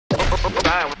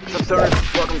Hi, what's up,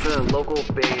 stoners? Welcome to the local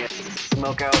band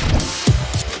Smokeout.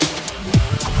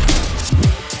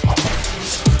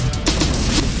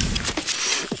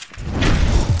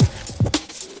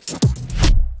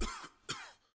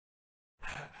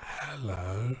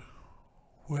 Hello,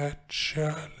 we're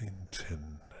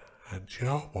Churlington, and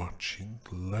you're watching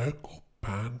the local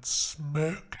band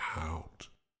Smokeout.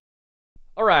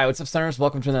 Alright, what's up, stoners?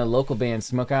 Welcome to the local band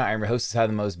Smokeout. I'm your host, How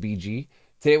the Most BG.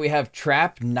 Today we have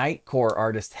trap nightcore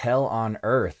artist Hell on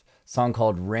Earth, a song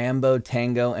called Rambo,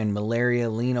 Tango, and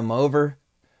Malaria Lean 'Em Over,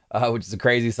 which is a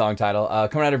crazy song title.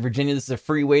 Coming out of Virginia, this is a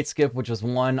free weight skip, which was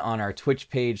one on our Twitch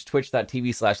page,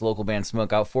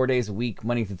 twitch.tv/localbandsmokeout, 4 days a week,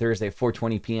 Monday through Thursday,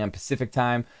 4:20 p.m. Pacific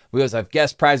time. We also have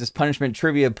guest prizes, punishment,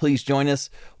 trivia. Please join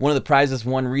us. One of the prizes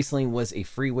won recently was a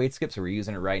free weight skip, so we're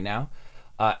using it right now.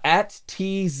 At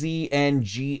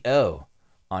TZNGO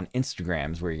on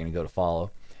Instagram is where you're going to go to follow.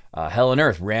 Hell on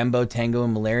Earth, Rambo, Tango,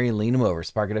 and Malaria, Lean 'Em Over.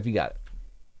 Spark it up, you got it.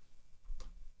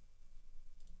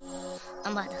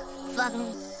 I'm about to fuck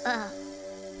him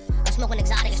I'm smoking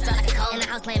exotic, straight like a cold. In the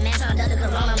house playing man, trying to duck the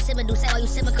corona. I'm sipping do say, oh, you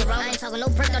sipping corona. I ain't talking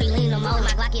no perk, 30 lean no more.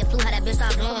 My Glocky a flu, how that bitch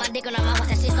start blowing. My dick on her mouth, watch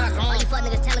that shit start growing. All you fuck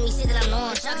niggas telling me shit that I'm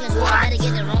knowing. Shucks in this world, I better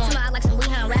get it wrong. Smile like some weed,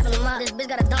 how I'm wrapping them up. This bitch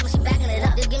got a dump, but she backing it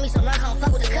up. Just give me some run, I don't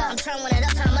fuck with the cup. I'm trying one it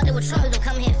up, trying to it with Trump. We gon'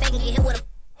 come here fake and get hit with a...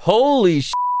 Holy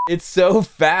shit, it's so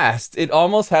fast. It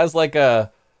almost has like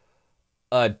a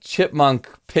chipmunk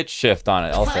pitch shift on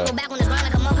it also. Go back on this run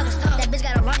like a motherfucker stump. That bitch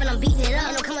got a rump and I'm beating it up.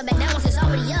 Ain't no coming back down once it's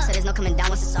already up. So there's no coming down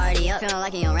once it's already up. Feeling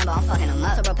like young Rambo, I'm fucking him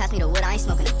up. So bro, pass me the wood, I ain't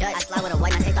smoking a Dutch. I slide with a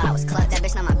white, my tape thought I was clucked. That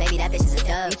bitch not my baby, that bitch is a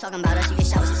dub. You talking about us, you get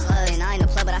shot with some slugs. And I ain't no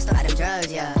plug, but I still got them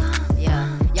drugs, yeah.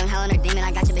 Young Hell and her demon,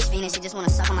 I got your bitch fiending. She just wanna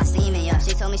suck on my semen, yeah.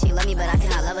 She told me she love me, but I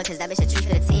cannot love her, cause that bitch a treat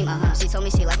for the team, She told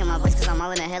me she liking my voice, cause I'm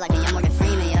all in her head like a young Morgan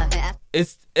Freeman, yeah.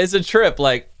 It's a trip.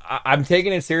 Like, I'm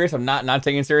taking it serious. I'm not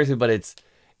taking it seriously, but it's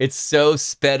so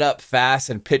sped up fast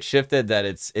and pitch shifted that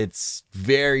it's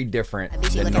very different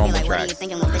than normal tracks.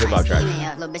 Hip-hop tracks.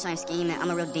 Little bitch, I'm scheming. I'm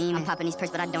a real demon. I'm popping these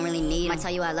perks, but I don't really need it. I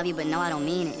tell you I love you, but no, I don't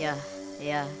mean it.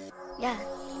 Yeah.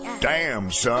 Damn,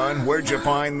 son, where'd you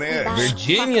find this?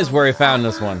 Virginia's where I found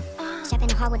this one. Stepping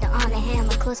hard with the arm and hand.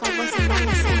 My close white voice, I'm running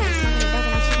the same. Smoking the dope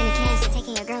and I'm shooting the cancer.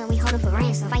 Taking your girl and we hold her for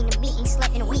ransom. Fighting the beat, ain't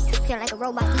slept in a week. Feel like a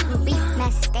robot eating beat.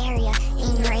 Mass hysteria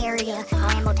in your area.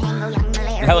 Rambo, Tango, young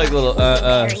Malaria. I like little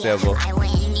sample. I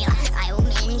win ya, I will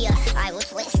win ya, I will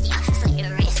twist ya, slit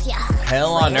your wrist ya.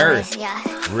 Hell on Earth.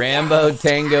 Rambo,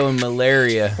 Tango, and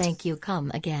Malaria. Thank you,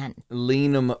 come again.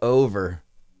 Lean 'Em Over.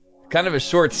 Kind of a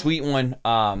short, sweet one.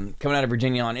 Coming out of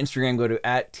Virginia. On Instagram, go to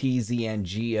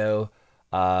 @TZNGO.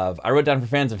 I wrote down for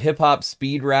fans of hip hop,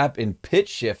 speed rap, and pitch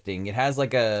shifting. It has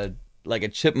like a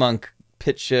chipmunk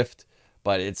pitch shift,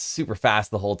 but it's super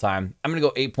fast the whole time. I'm gonna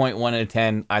go 8.1 out of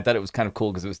 10. I thought it was kind of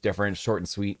cool because it was different, short and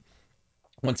sweet.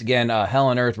 Once again, Hell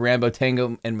on Earth, Rambo,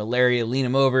 Tango, and Malaria, Lean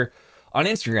 'Em Over. On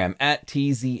Instagram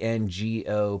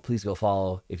 @TZNGO. Please go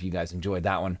follow if you guys enjoyed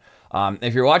that one.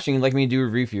 If you're watching and like me to do a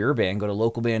review for your band, go to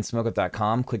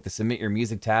localbandsmokeout.com, click the submit your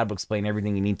music tab. It'll explain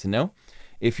everything you need to know.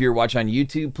 If you're watching on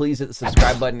YouTube, please hit the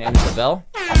subscribe button and hit the bell.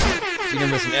 So you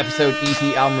don't miss an episode,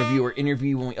 EP, album review, or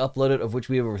interview when we upload it, of which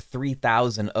we have over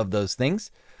 3,000 of those things.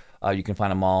 You can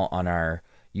find them all on our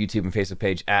YouTube and Facebook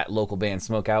page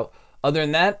 @localbandsmokeout. Other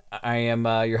than that, I am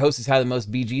your host, is How the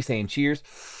Most BG, saying cheers.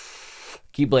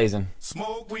 Keep blazing.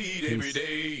 Smoke weed every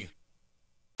day.